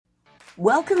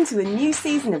Welcome to a new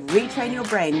season of Retrain Your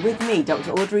Brain with me,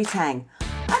 Dr. Audrey Tang.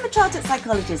 I'm a chartered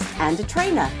psychologist and a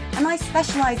trainer, and I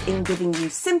specialise in giving you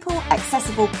simple,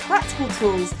 accessible, practical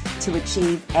tools to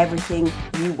achieve everything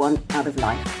you want out of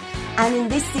life. And in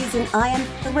this season, I am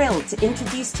thrilled to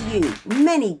introduce to you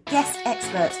many guest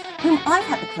experts whom I've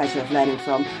had the pleasure of learning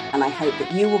from, and I hope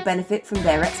that you will benefit from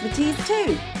their expertise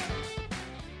too.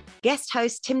 Guest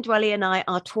host Tim Dwelly and I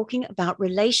are talking about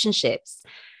relationships.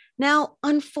 Now,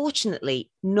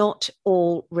 unfortunately, not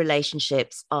all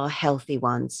relationships are healthy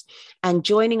ones. And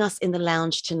joining us in the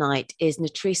lounge tonight is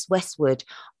Natrice Westwood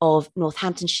of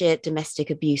Northamptonshire Domestic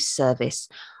Abuse Service.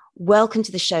 Welcome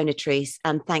to the show, Natrice,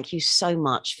 and thank you so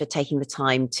much for taking the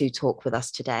time to talk with us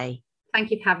today.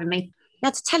 Thank you for having me. Now,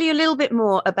 to tell you a little bit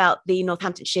more about the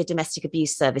Northamptonshire Domestic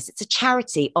Abuse Service, it's a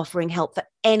charity offering help for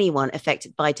anyone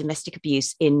affected by domestic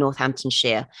abuse in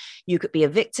Northamptonshire. You could be a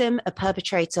victim, a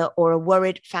perpetrator, or a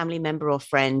worried family member or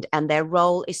friend, and their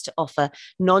role is to offer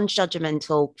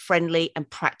non-judgmental, friendly, and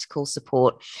practical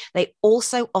support. They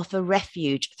also offer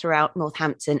refuge throughout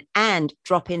Northampton and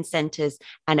drop-in centres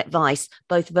and advice,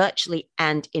 both virtually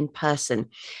and in person.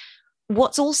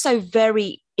 What's also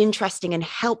very interesting and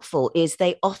helpful is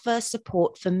they offer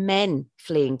support for men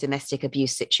fleeing domestic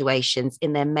abuse situations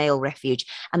in their male refuge.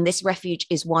 And this refuge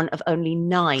is one of only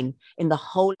 9 in the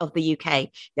whole of the UK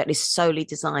that is solely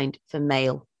designed for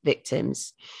male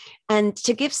victims. And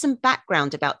to give some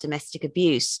background about domestic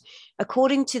abuse,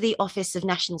 according to the Office of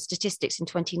National Statistics in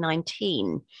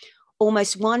 2019,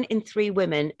 almost 1 in 3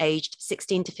 women aged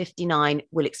 16 to 59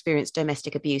 will experience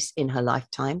domestic abuse in her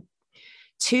lifetime.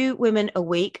 2 women a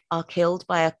week are killed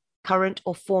by a current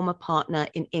or former partner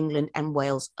in England and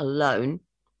Wales alone.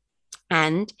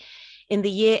 And in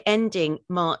the year ending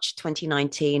March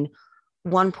 2019,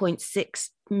 1.6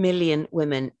 million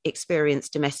women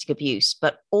experienced domestic abuse,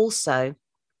 but also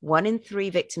 1 in 3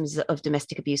 victims of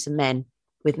domestic abuse are men,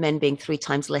 with men being 3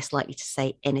 times less likely to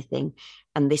say anything.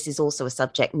 And this is also a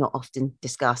subject not often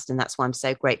discussed, and that's why I'm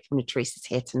so grateful Natrice is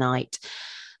here tonight.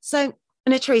 So,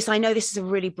 Natrice, I know this is a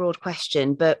really broad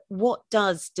question, but what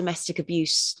does domestic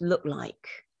abuse look like?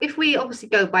 If we obviously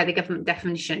go by the government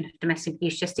definition of domestic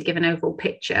abuse, just to give an overall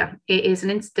picture, it is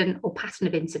an incident or pattern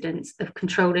of incidents of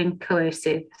controlling,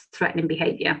 coercive, threatening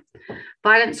behaviour,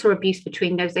 violence or abuse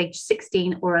between those aged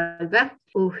 16 or over,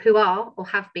 or who are or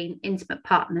have been intimate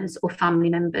partners or family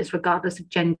members, regardless of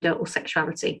gender or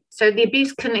sexuality. So the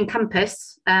abuse can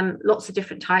encompass lots of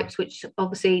different types, which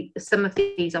obviously some of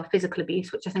these are physical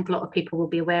abuse, which I think a lot of people will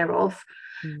be aware of.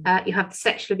 You have the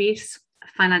sexual abuse,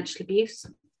 financial abuse,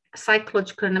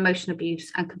 psychological and emotional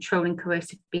abuse, and controlling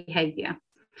coercive behaviour.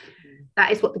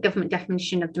 That is what the government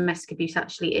definition of domestic abuse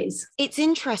actually is. It's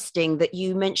interesting that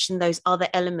you mentioned those other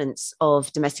elements of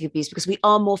domestic abuse because we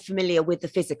are more familiar with the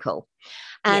physical.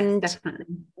 And yes, definitely.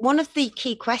 One of the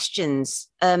key questions,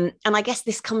 and I guess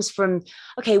this comes from,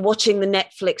 watching the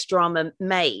Netflix drama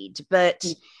Maid, but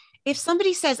if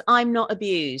somebody says I'm not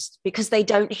abused because they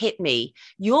don't hit me,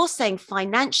 you're saying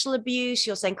financial abuse,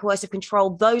 you're saying coercive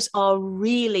control, those are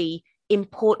really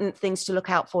important things to look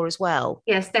out for as well.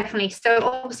 Yes, definitely. So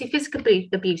obviously physical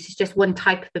abuse is just one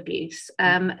type of abuse.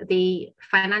 The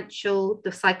financial,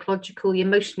 the psychological, the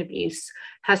emotional abuse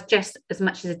has just as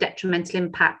much as a detrimental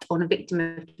impact on a victim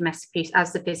of domestic abuse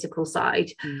as the physical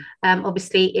side.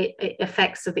 Obviously it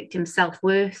affects the victim's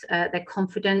self-worth, their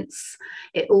confidence.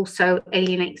 It also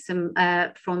alienates them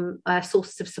from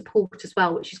sources of support as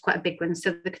well, which is quite a big one.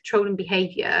 So the controlling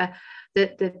behaviour,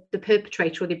 the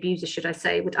perpetrator or the abuser, should I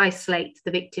say, would isolate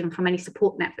the victim from any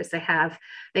support networks they have.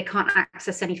 They can't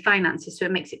access any finances, so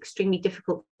it makes it extremely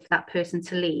difficult for that person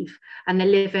to leave. And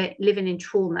they're living in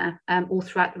trauma all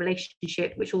throughout the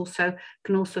relationship, which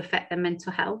can also affect their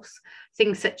mental health.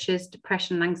 Things such as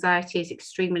depression and anxiety is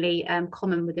extremely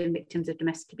common within victims of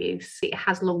domestic abuse. It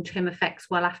has long-term effects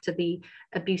well after the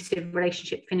abusive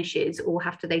relationship finishes or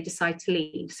after they decide to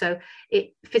leave. So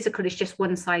physical is just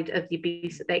one side of the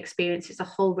abuse that they experience. It's a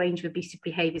whole range of abusive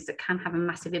behaviours that can have a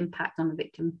massive impact on the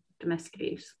victim of domestic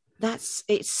abuse.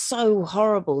 It's so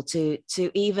horrible to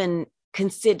even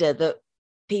consider that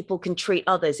people can treat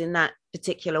others in that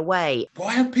particular way.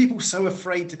 Why are people so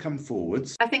afraid to come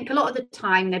forwards? I think a lot of the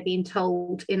time they're being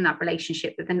told in that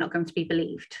relationship that they're not going to be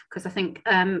believed, because I think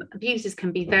abusers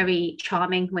can be very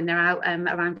charming when they're out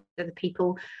around other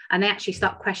people, and they actually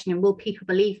start questioning, will people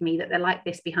believe me that they're like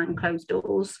this behind closed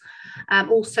doors?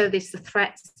 Also, there's the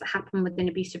threats that happen within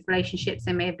abusive relationships.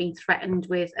 They may have been threatened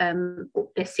with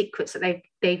their secrets that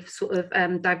they've sort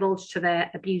of divulged to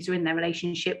their abuser in their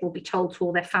relationship will be told to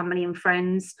all their family and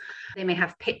friends. They may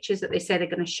have pictures that they say they're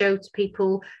going to show to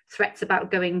people, threats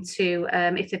about going to,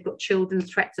 if they've got children,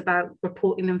 threats about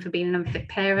reporting them for being an unfit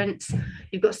parent.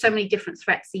 You've got so many different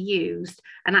threats are used.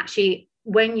 And actually,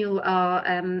 when you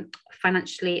are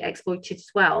financially exploited as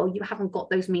well, you haven't got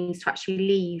those means to actually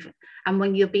leave. And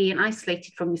when you're being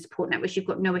isolated from your support networks, you've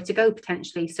got nowhere to go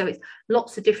potentially. So it's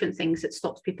lots of different things that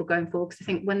stops people going forward. Because I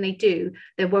think when they do,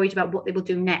 they're worried about what they will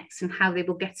do next and how they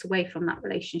will get away from that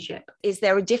relationship. Is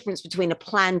there a difference between a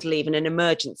planned leave and an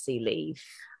emergency leave?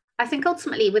 I think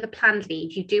ultimately with a planned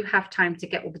leave, you do have time to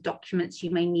get all the documents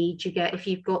you may need. You get, if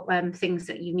you've got things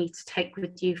that you need to take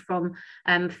with you from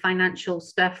financial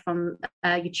stuff from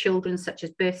your children, such as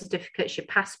birth certificates, your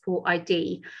passport,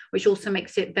 ID, which also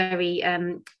makes it very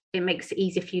it makes it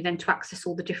easier for you then to access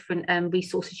all the different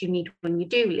resources you need when you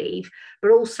do leave.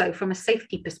 But also from a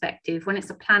safety perspective, when it's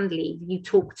a planned leave, you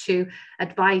talk to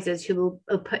advisors who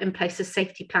will put in place a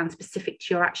safety plan specific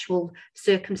to your actual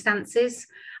circumstances,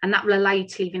 and that will allow you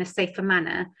to leave in a safer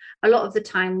manner. A lot of the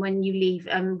time when you leave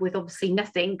with obviously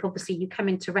nothing, obviously you come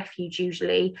into refuge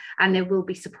usually, and there will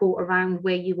be support around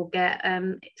where you will get,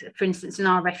 for instance, in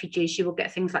our refuges, you will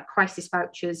get things like crisis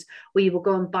vouchers, where you will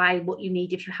go and buy what you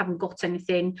need if you haven't got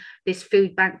anything. There's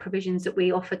food bank provisions that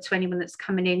we offer to anyone that's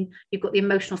coming in. You've got the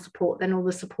emotional support, then all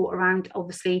the support around,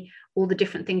 obviously, all the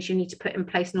different things you need to put in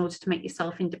place in order to make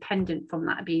yourself independent from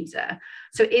that abuser.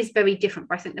 So it is very different.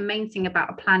 But I think the main thing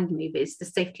about a planned move is the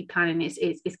safety planning is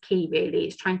key, really.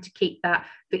 It's trying to keep that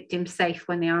victim safe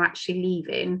when they are actually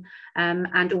leaving.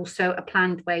 And also a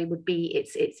planned way would be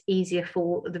it's easier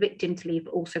for the victim to leave,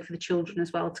 but also for the children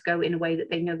as well to go in a way that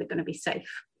they know they're going to be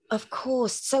safe. Of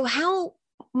course. So how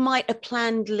might a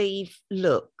planned leave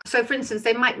look? So, for instance,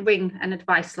 they might ring an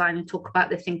advice line and talk about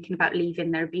they're thinking about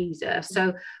leaving their abuser.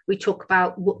 So we talk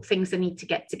about what things they need to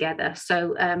get together.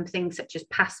 So things such as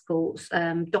passports,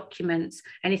 documents,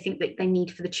 anything that they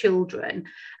need for the children.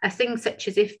 Things such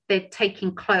as if they're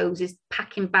taking clothes, is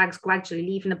packing bags gradually,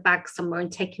 leaving a bag somewhere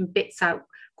and taking bits out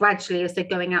gradually as they're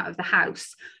going out of the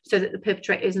house, so that the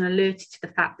perpetrator isn't alerted to the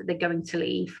fact that they're going to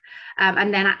leave.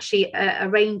 And then actually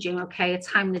arranging, a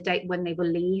time and a date when they will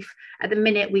leave. At the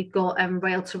minute, we've got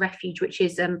Rail to Refuge, which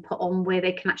is put on where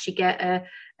they can actually get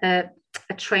a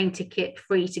train ticket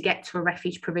free to get to a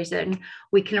refuge provision.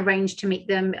 We can arrange to meet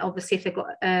them. Obviously, if they've got,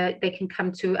 they can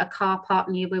come to a car park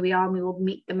near where we are, and we will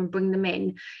meet them and bring them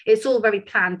in. It's all very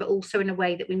planned, but also in a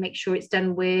way that we make sure it's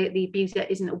done where the abuser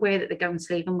isn't aware that they're going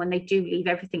to leave, and when they do leave,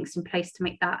 everything's in place to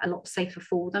make that a lot safer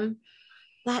for them.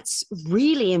 That's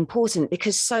really important,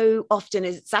 because so often,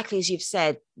 exactly as you've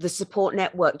said, the support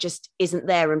network just isn't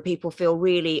there and people feel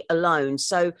really alone.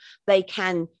 So they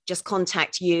can just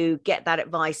contact you, get that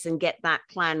advice and get that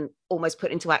plan almost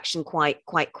put into action quite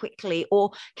quickly.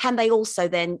 Or can they also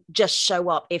then just show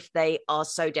up if they are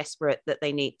so desperate that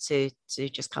they need to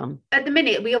just come? At the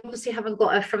minute, we obviously haven't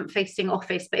got a front-facing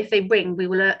office, but if they ring, we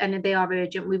will, and they are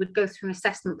urgent, we would go through an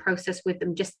assessment process with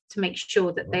them just to make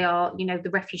sure that they are, the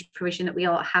refuge provision that we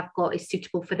have got is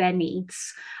suitable for their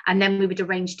needs. And then we would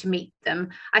arrange to meet them.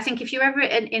 I think if you're ever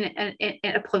in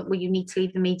a point where you need to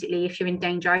leave immediately, if you're in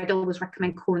danger, I'd always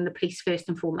recommend calling the police first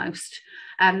and foremost.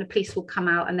 The police will come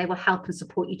out and they will help and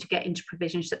support you to get into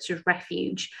provisions such as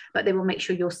refuge, but they will make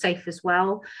sure you're safe as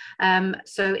well.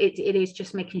 So it is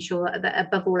just making sure that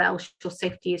above all else, your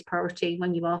safety is priority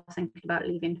when you are thinking about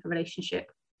leaving a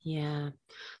relationship. Yeah,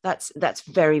 that's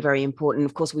very, very important.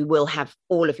 Of course, we will have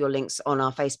all of your links on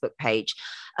our Facebook page.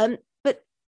 But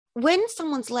when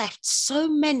someone's left, so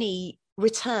many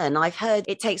return. I've heard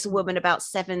it takes a woman about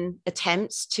 7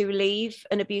 attempts to leave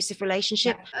an abusive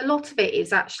relationship. Yeah, a lot of it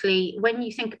is actually, when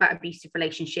you think about abusive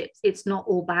relationships, it's not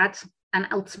all bad. And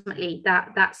ultimately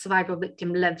that survivor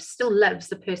victim still loves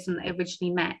the person that they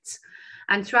originally met.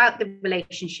 And throughout the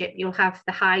relationship, you'll have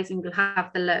the highs and you'll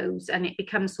have the lows, and it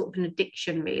becomes sort of an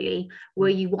addiction, really, where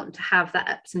you want to have that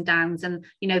ups and downs. And,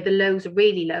 the lows are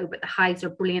really low, but the highs are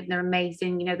brilliant. They're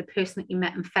amazing. The person that you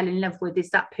met and fell in love with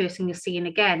is that person you're seeing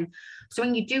again. So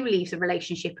when you do leave the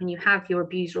relationship and you have your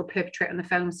abuser or perpetrator on the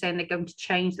phone saying they're going to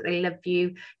change, that they love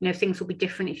you, things will be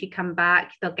different if you come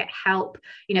back, they'll get help.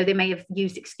 They may have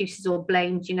used excuses or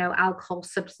blamed, alcohol,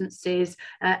 substances,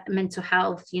 mental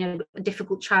health, a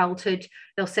difficult childhood.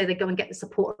 They'll say they go and get the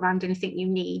support around anything you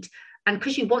need. And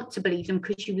because you want to believe them,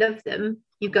 because you love them,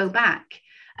 you go back.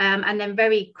 And then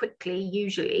very quickly,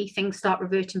 usually, things start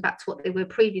reverting back to what they were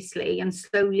previously, and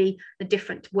slowly the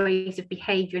different ways of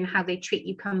behaviour and how they treat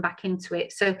you come back into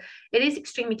it. So it is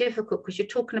extremely difficult, because you're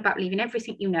talking about leaving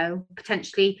everything you know.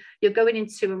 Potentially you're going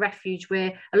into a refuge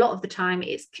where a lot of the time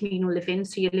it's communal living,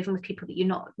 so you're living with people that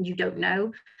you don't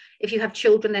know. If you have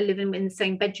children, they're living in the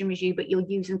same bedroom as you, but you're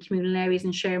using communal areas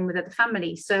and sharing with other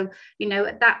families. So,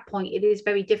 at that point, it is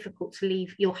very difficult to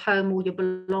leave your home, or your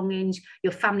belongings,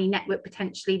 your family network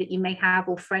potentially that you may have,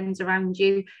 or friends around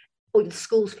you, or the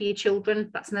schools for your children.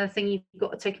 That's another thing you've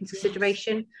got to take into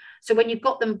consideration. So when you've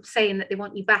got them saying that they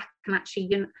want you back, and actually,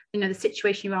 the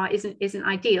situation you are isn't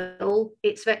ideal,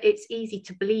 it's easy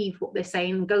to believe what they're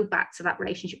saying and go back to that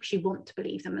relationship, because you want to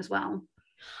believe them as well.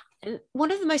 And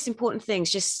one of the most important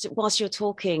things, just whilst you're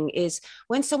talking, is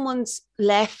when someone's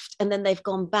left and then they've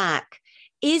gone back,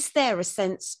 is there a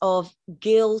sense of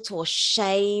guilt or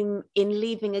shame in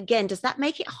leaving again? Does that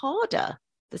make it harder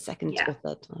the second or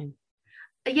third time?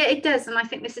 Yeah, it does. And I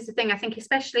think this is the thing. I think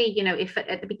especially, if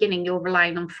at the beginning you're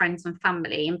relying on friends and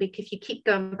family, and if you keep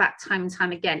going back time and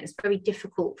time again, it's very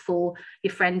difficult for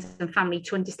your friends and family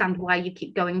to understand why you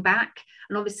keep going back.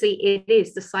 And obviously it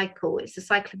is the cycle. It's the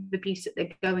cycle of abuse that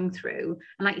they're going through.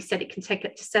 And like you said, it can take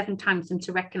up to 7 times them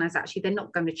to recognize actually they're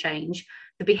not going to change.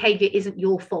 The behavior isn't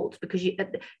your fault, because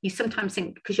you sometimes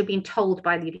think, because you're being told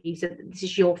by the abuser that this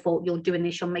is your fault, you're doing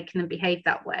this, you're making them behave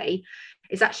that way.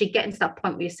 It's actually getting to that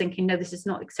point where you're thinking, no, this is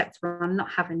not acceptable. I'm not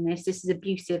having this. This is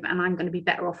abusive, and I'm going to be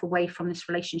better off away from this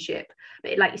relationship.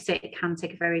 But like you say, it can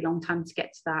take a very long time to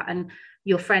get to that. And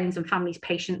your friends and family's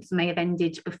patience may have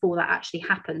ended before that actually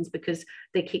happens, because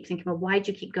they keep thinking, well, why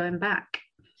do you keep going back?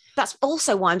 That's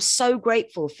also why I'm so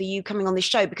grateful for you coming on this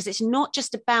show, because it's not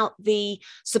just about the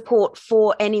support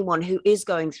for anyone who is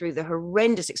going through the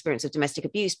horrendous experience of domestic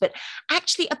abuse, but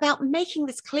actually about making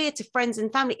this clear to friends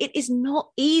and family. It is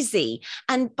not easy.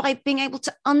 And by being able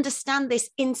to understand this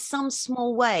in some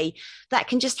small way, that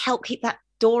can just help keep that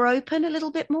door open a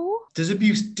little bit more. Does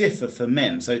abuse differ for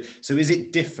men? So is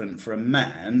it different for a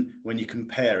man when you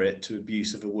compare it to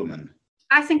abuse of a woman?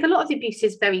 I think a lot of the abuse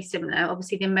is very similar.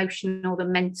 Obviously, the emotional, the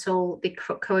mental, the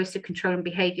coercive control and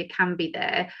behaviour can be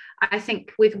there. I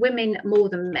think with women more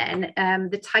than men,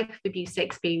 the type of abuse they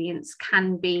experience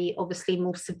can be obviously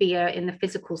more severe in the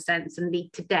physical sense and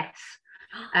lead to death,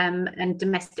 and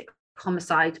domestic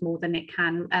homicide more than it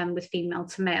can with female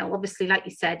to male. Obviously, like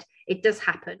you said, it does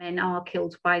happen. Men are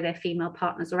killed by their female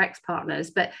partners or ex-partners,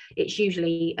 but it's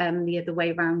usually the other way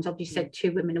around. Obviously, you said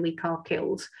 2 women a week are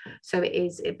killed, so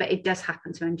it does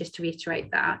happen to men, just to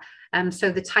reiterate that.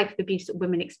 So the type of abuse that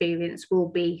women experience will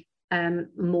be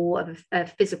more of a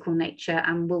physical nature,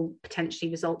 and will potentially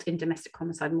result in domestic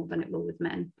homicide more than it will with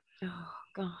men. Oh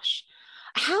gosh,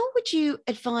 how would you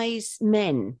advise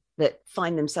men that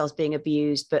find themselves being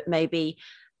abused, but maybe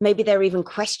they're even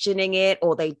questioning it,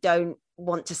 or they don't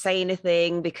want to say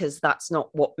anything because that's not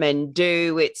what men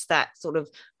do? It's that sort of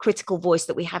critical voice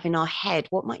that we have in our head.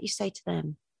 What might you say to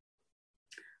them?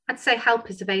 I'd say help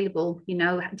is available.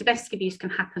 Domestic abuse can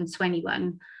happen to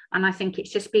anyone. And I think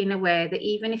it's just being aware that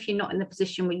even if you're not in the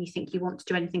position where you think you want to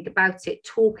do anything about it,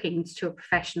 talking to a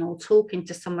professional, talking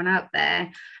to someone out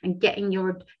there, and getting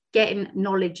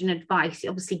knowledge and advice,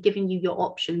 obviously giving you your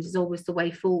options, is always the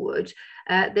way forward.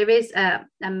 There is a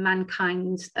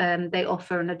Mankind, they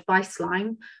offer an advice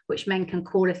line which men can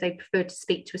call if they prefer to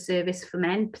speak to a service for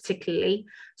men particularly.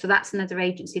 So that's another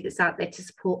agency that's out there to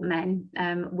support men,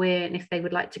 and if they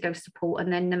would like to go support,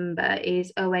 and their number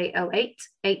is 0808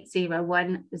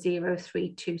 801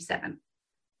 0327.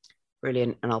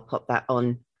 Brilliant. And I'll pop that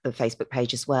on the Facebook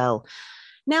page as well.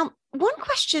 Now, one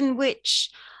question which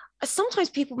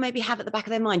sometimes people maybe have at the back of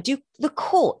their mind: do the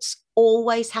courts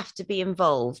always have to be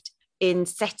involved in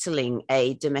settling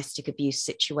a domestic abuse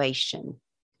situation?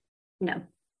 No.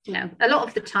 A lot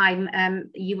of the time,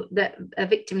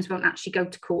 victims won't actually go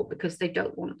to court because they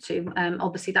don't want to.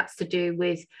 Obviously, that's to do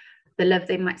with the love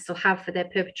they might still have for their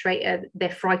perpetrator. They're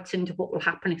frightened of what will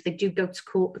happen if they do go to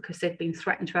court, because they've been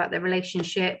threatened throughout their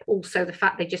relationship. Also, the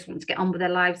fact they just want to get on with their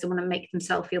lives, they want to make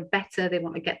themselves feel better, they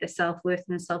want to get their self-worth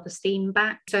and their self-esteem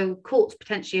back. So courts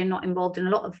potentially are not involved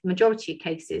in majority of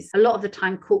cases. A lot of the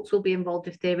time, courts will be involved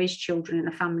if there is children in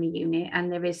a family unit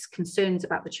and there is concerns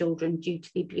about the children due to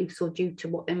the abuse or due to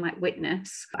what they might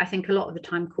witness. I think a lot of the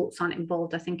time courts aren't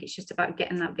involved. I think it's just about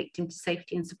getting that victim to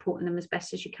safety and supporting them as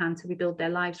best as you can to rebuild their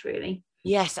lives, really.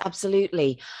 Yes,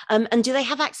 absolutely. And do they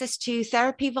have access to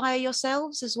therapy via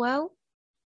yourselves as well?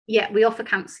 Yeah, we offer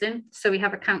counselling. So we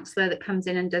have a counsellor that comes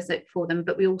in and does it for them,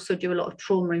 but we also do a lot of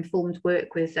trauma-informed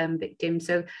work with victims.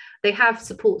 So they have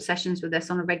support sessions with us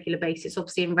on a regular basis.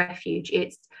 Obviously in Refuge,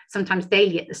 it's sometimes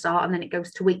daily at the start, and then it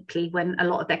goes to weekly when a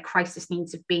lot of their crisis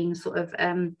needs have been sort of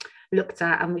looked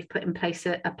at, and we've put in place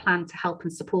a plan to help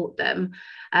and support them.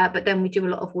 But then we do a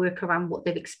lot of work around what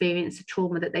they've experienced, the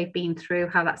trauma that they've been through,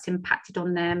 how that's impacted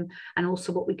on them, and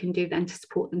also what we can do then to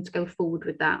support them to go forward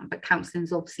with that. But counselling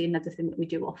is obviously another thing that we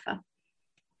do offer.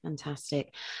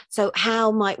 Fantastic. So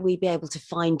how might we be able to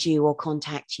find you or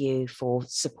contact you for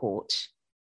support?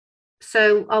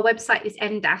 So our website is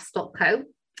ndas.co.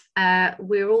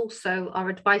 We're also, our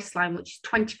advice line, which is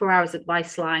 24 hours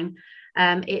advice line,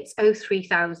 it's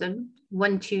 03000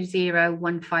 120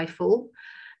 154.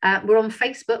 We're on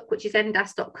Facebook, which is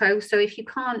ndas.co. So if you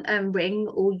can't ring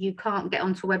or you can't get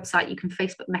onto a website, you can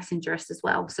Facebook Messenger us as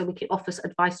well. So we can offer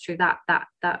advice through that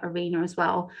arena as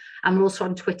well. And we're also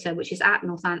on Twitter, which is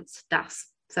 @NorthAntsDas.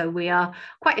 So we are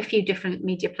quite a few different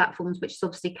media platforms, which has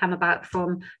obviously come about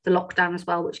from the lockdown as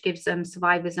well, which gives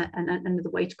survivors another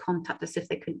way to contact us if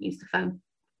they couldn't use the phone.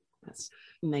 That's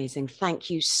amazing.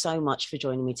 Thank you so much for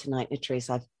joining me tonight,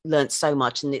 Nertruze. I've learned so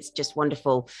much, and it's just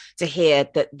wonderful to hear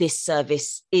that this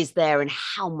service is there and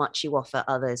how much you offer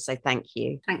others. So thank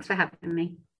you. Thanks for having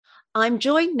me. I'm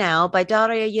joined now by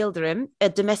Daria Yildirim, a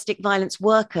domestic violence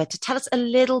worker, to tell us a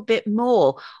little bit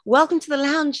more. Welcome to the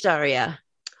lounge, Daria.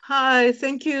 Hi,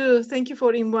 thank you. Thank you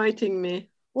for inviting me.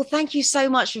 Well, thank you so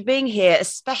much for being here,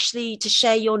 especially to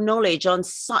share your knowledge on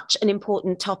such an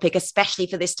important topic, especially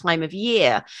for this time of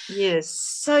year. Yes.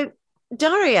 So,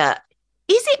 Daria,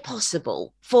 is it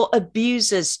possible for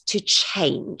abusers to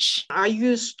change? I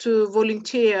used to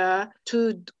volunteer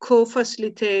to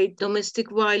co-facilitate domestic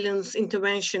violence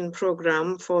intervention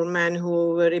program for men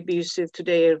who were abusive to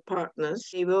their partners.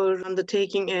 They were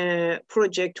undertaking a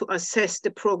project to assess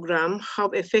the program, how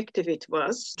effective it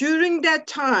was. During that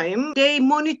time, they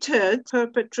monitored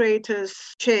perpetrators'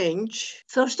 change.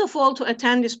 First of all, to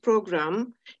attend this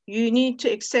program, you need to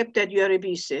accept that you are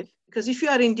abusive. Because if you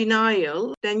are in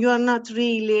denial, then you are not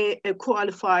really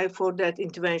qualified for that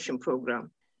intervention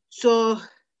program. So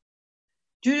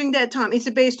during that time, it's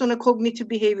based on a cognitive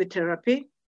behavior therapy,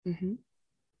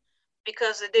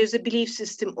 because there's a belief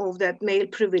system of that male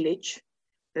privilege,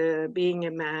 being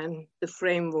a man, the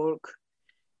framework,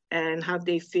 and how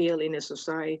they feel in a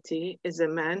society as a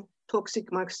man,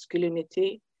 toxic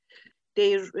masculinity,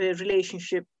 their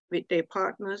relationship with their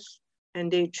partners and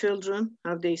their children,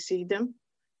 how they see them,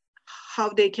 how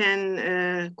they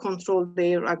can control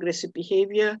their aggressive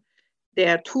behavior. There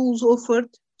are tools offered.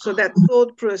 So that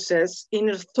thought process,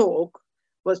 inner talk,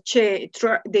 was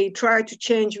they try to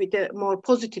change with a more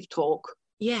positive talk.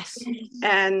 Yes.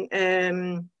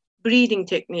 And breathing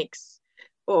techniques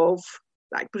of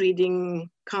like breathing,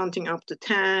 counting up to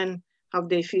 10, how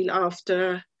they feel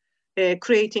after,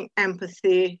 creating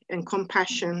empathy and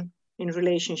compassion in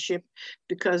relationship,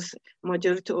 because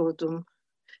majority of them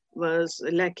was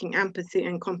lacking empathy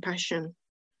and compassion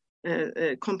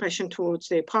towards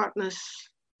their partners,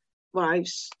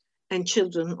 wives, and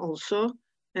children also.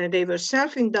 They were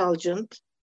self-indulgent.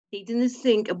 They didn't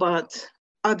think about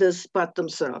others but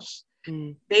themselves.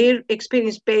 Their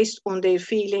experience based on their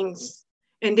feelings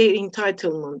and their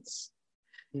entitlements.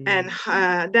 And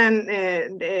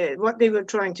then what they were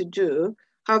trying to do,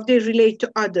 how they relate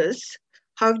to others,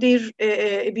 how their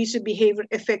abusive behavior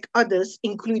affect others,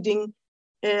 including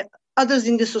others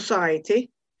in the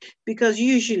society, because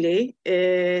usually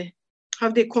how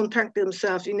they conduct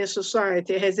themselves in a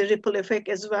society has a ripple effect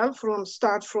as well, from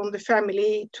the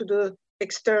family to the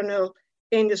external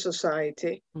in the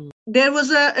society. There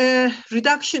was a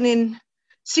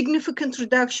significant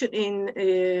reduction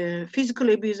in physical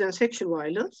abuse and sexual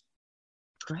violence.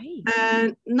 Great.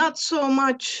 And not so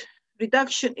much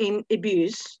reduction in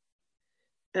abuse.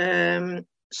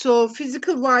 So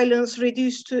physical violence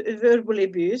reduced to verbal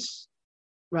abuse.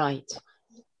 Right.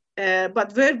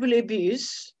 But verbal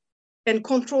abuse and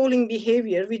controlling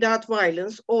behavior without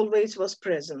violence always was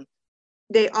present.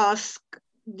 They asked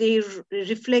their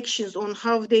reflections on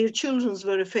how their children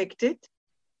were affected.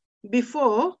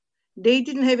 Before, they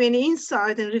didn't have any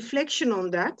insight and reflection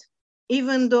on that,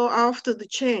 even though after the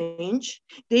change,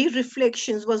 their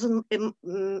reflections wasn't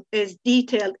as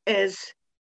detailed as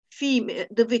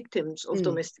the victims of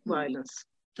domestic violence.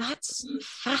 That's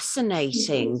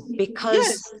fascinating,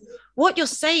 because what you're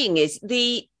saying is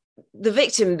the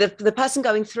victim, the person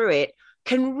going through it,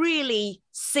 can really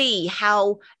see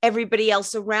how everybody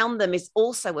else around them is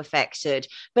also affected.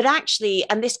 But actually,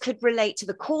 and this could relate to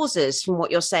the causes from what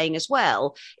you're saying as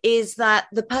well, is that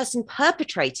the person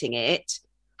perpetrating it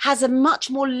has a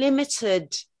much more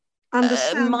limited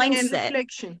understanding and mindset.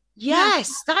 reflection.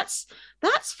 Yes, that's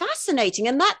fascinating.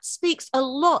 And that speaks a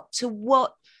lot to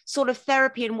what sort of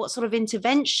therapy and what sort of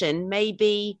intervention may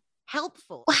be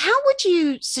helpful. How would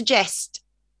you suggest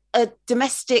a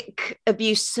domestic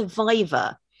abuse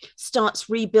survivor starts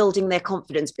rebuilding their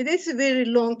confidence? It is a very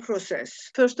long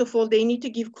process. First of all, they need to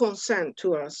give consent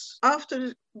to us.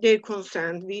 After their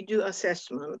consent, we do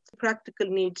assessment. Practical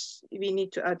needs we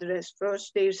need to address.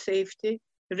 First, their safety,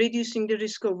 reducing the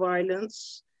risk of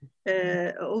violence.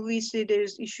 Obviously,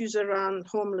 there's issues around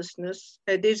homelessness.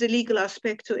 There's a legal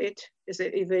aspect to it, is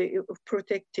a way of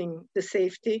protecting the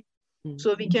safety.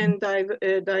 So we can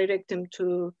direct them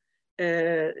to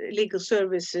legal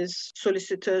services,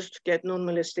 solicitors to get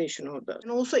non-molestation order.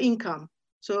 And also income.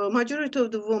 So majority of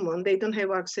the women, they don't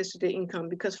have access to the income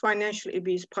because financial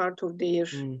abuse is part of their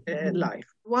life.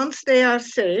 Once they are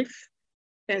safe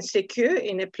and secure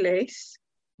in a place,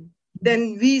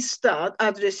 then we start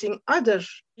addressing other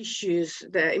issues,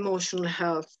 the emotional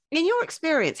health. In your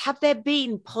experience, have there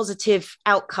been positive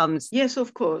outcomes? Yes,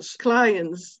 of course.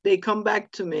 Clients, they come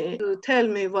back to me to tell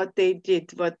me what they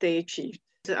did, what they achieved.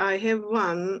 I have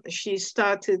one, she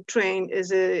started trained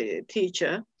as a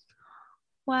teacher.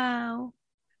 Wow.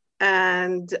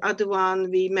 And the other one,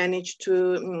 we managed to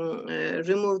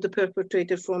remove the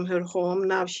perpetrator from her home.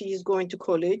 Now she is going to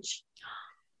college.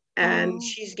 And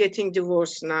she's getting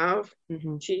divorced now.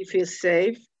 Mm-hmm. She feels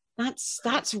safe.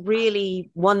 That's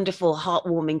really wonderful,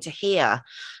 heartwarming to hear.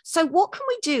 So what can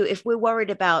we do if we're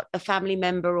worried about a family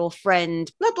member or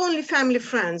friend? Not only family,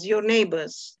 friends, your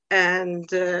neighbors and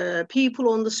people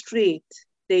on the street,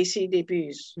 they see the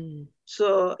abuse.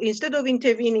 So instead of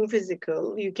intervening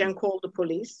physical, you can call the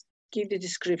police, give the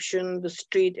description, the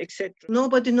street, etc.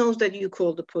 Nobody knows that you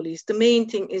call the police. The main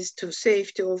thing is to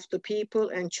safety of the people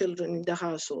and children in the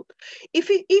household.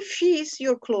 If she is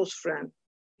your close friend,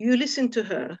 you listen to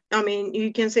her. I mean,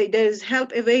 you can say there's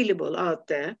help available out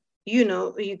there. You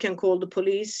know, you can call the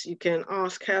police. You can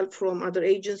ask help from other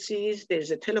agencies.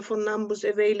 There's a telephone numbers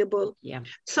available. Yeah.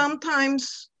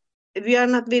 Sometimes we are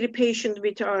not very patient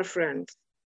with our friends.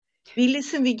 We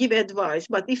listen, we give advice.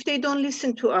 But if they don't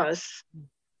listen to us,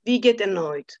 we get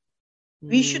annoyed.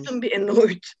 We shouldn't be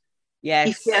annoyed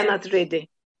if they are not ready.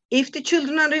 If the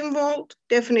children are involved,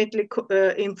 definitely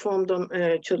inform them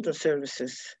children's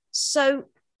services. So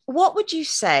what would you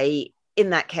say in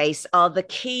that case are the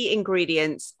key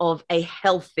ingredients of a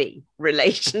healthy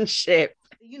relationship?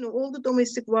 You know, all the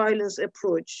domestic violence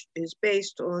approach is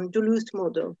based on Duluth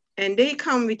model, and they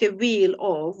come with a wheel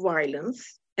of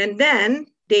violence, and then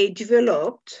they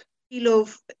developed a wheel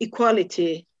of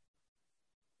equality.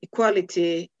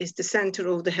 Equality is the center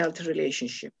of the healthy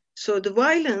relationship. So the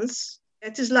violence,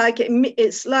 that is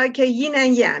it's like a yin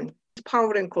and yang,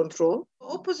 power and control.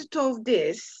 Opposite of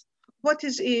this, what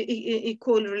is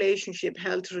equal relationship,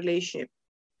 healthy relationship?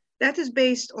 That is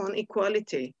based on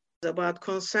equality. It's about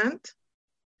consent,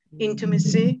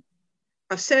 intimacy,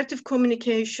 assertive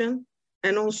communication,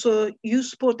 and also you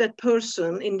support that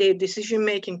person in their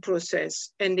decision-making process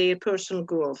and their personal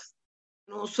growth.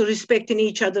 And also respecting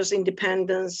each other's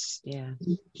independence. Yeah.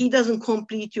 He doesn't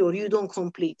complete you or you don't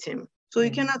complete him. So you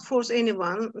cannot force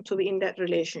anyone to be in that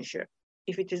relationship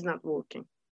if it is not working.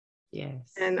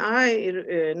 Yes. And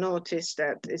I noticed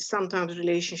that sometimes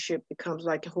relationship becomes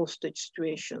like a hostage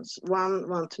situations. One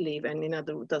wants to leave and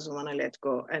another doesn't want to let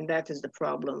go. And that is the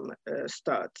problem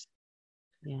starts.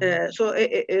 Yeah. So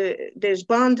there's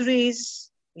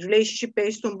boundaries, relationship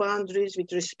based on boundaries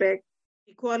with respect,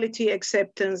 equality,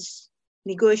 acceptance,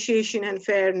 negotiation and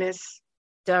fairness.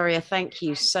 Daria, thank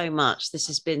you so much. This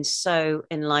has been so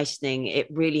enlightening. It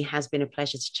really has been a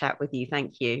pleasure to chat with you.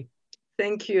 Thank you.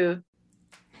 Thank you.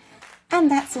 And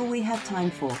that's all we have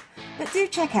time for. But do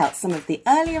check out some of the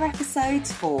earlier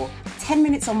episodes for 10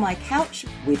 Minutes on My Couch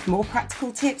with more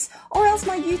practical tips, or else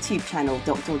my YouTube channel,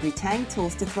 Dr. Audrey Tang,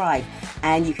 Tools to Thrive.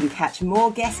 And you can catch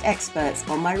more guest experts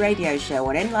on my radio show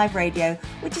on NLive Radio,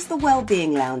 which is the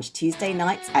Wellbeing Lounge, Tuesday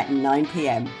nights at 9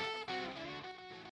 p.m.